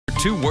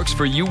2 Works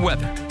For You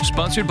weather,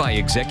 sponsored by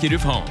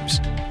Executive Homes.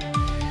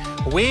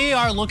 We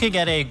are looking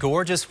at a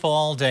gorgeous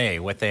fall day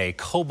with a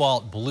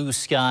cobalt blue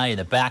sky in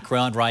the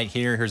background right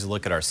here. Here's a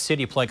look at our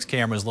Cityplex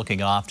cameras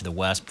looking off to the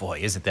west. Boy,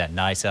 isn't that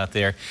nice out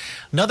there.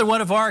 Another one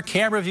of our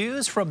camera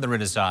views from the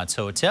Renaissance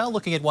Hotel,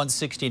 looking at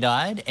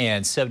 169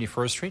 and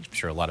 71st Street. I'm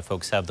sure a lot of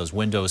folks have those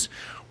windows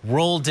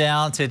rolled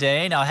down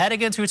today. Now,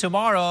 heading into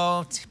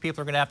tomorrow,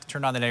 people are going to have to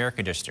turn on the air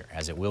conditioner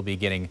as it will be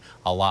getting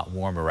a lot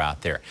warmer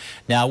out there.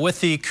 Now, with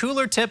the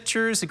cooler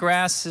temperatures, the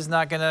grass is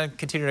not going to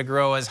continue to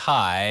grow as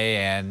high,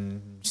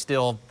 and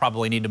still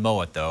probably need to mow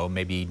it, though,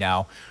 maybe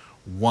now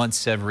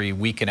once every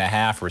week and a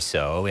half or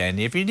so. And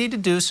if you need to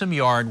do some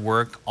yard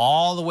work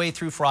all the way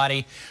through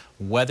Friday,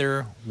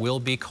 weather will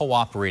be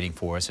cooperating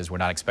for us as we're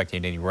not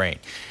expecting any rain.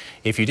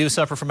 If you do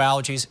suffer from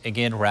allergies,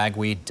 again,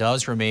 ragweed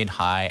does remain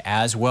high,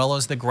 as well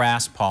as the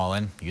grass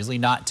pollen, usually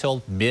not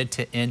till mid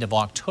to end of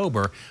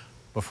October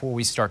before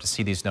we start to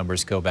see these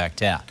numbers go back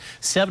down.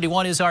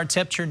 71 is our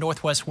temperature,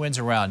 northwest winds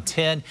around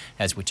 10.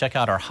 As we check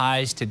out our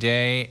highs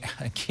today,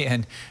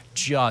 again,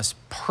 just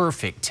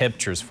perfect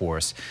temperatures for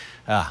us.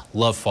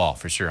 Love fall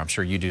for sure. I'm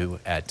sure you do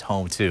at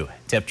home too.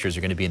 Temperatures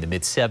are going to be in the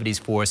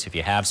mid-70s for us. If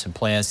you have some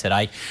plans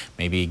tonight,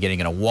 maybe getting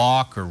in a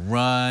walk or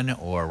run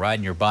or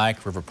riding your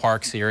bike, River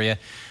Parks area,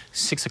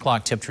 6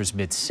 o'clock temperatures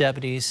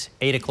mid-70s,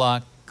 8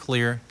 o'clock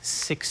clear,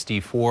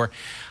 64.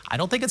 I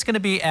don't think it's going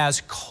to be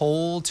as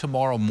cold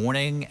tomorrow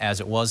morning as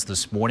it was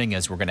this morning,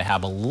 as we're going to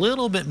have a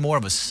little bit more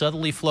of a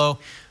southerly flow.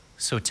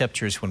 So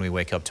temperatures when we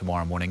wake up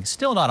tomorrow morning,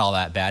 still not all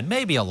that bad.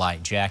 Maybe a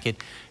light jacket,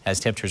 as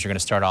temperatures are going to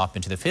start off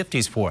into the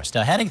 50s for us.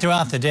 Now, heading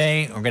throughout the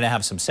day, we're going to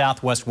have some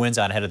southwest winds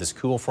out ahead of this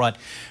cool front,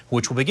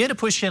 which will begin to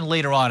push in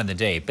later on in the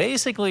day.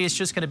 Basically, it's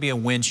just going to be a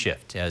wind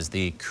shift, as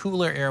the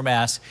cooler air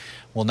mass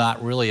will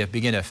not really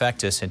begin to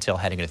affect us until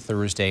heading into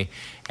Thursday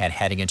and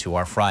heading into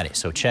our Friday.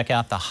 So check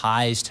out the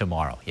highs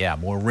tomorrow. Yeah,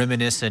 more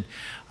reminiscent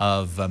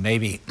of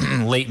maybe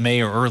late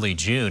May or early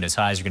June, as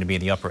highs are going to be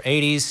in the upper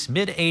 80s,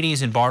 mid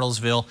 80s in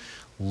Bartlesville,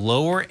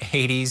 lower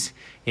 80s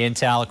in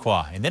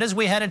Tahlequah. And then as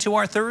we head into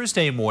our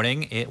Thursday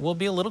morning, it will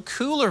be a little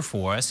cooler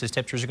for us, as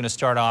temperatures are going to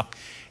start off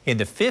in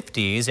the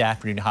 50s,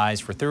 afternoon highs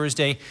for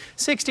Thursday,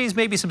 60s,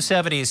 maybe some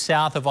 70s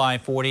south of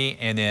I-40.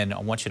 And then I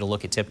want you to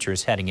look at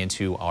temperatures heading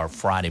into our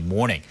Friday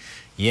morning.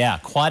 Yeah,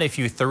 quite a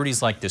few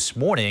 30s like this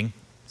morning,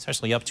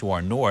 especially up to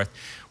our north.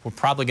 We're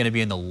probably going to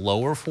be in the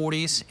lower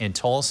 40s in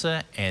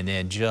Tulsa, and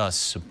then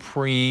just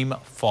supreme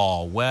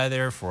fall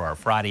weather for our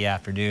Friday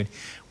afternoon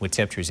with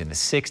temperatures in the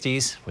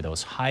 60s for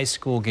those high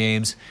school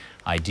games.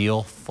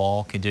 Ideal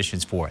fall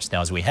conditions for us.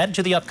 Now, as we head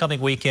into the upcoming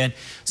weekend,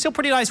 still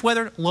pretty nice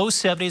weather, low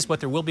 70s,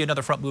 but there will be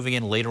another front moving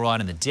in later on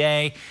in the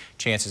day.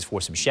 Chances for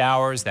some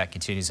showers. That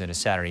continues into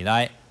Saturday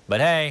night.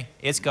 But hey,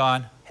 it's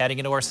gone. Heading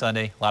into our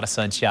Sunday, a lot of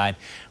sunshine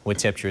with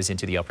temperatures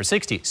into the upper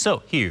 60s.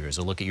 So here's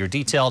a look at your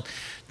detailed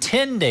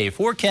 10-day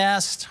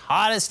forecast.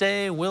 Hottest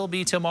day will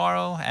be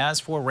tomorrow. As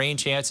for rain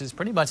chances,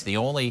 pretty much the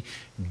only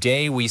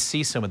day we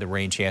see some of the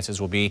rain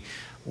chances will be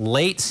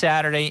late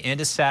Saturday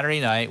into Saturday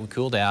night. We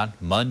cool down.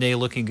 Monday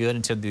looking good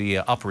into the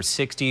upper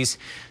 60s,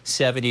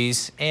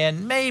 70s,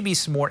 and maybe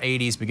some more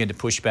 80s begin to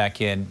push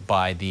back in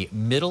by the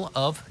middle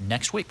of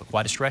next week. But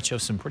quite a stretch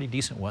of some pretty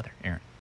decent weather, Aaron.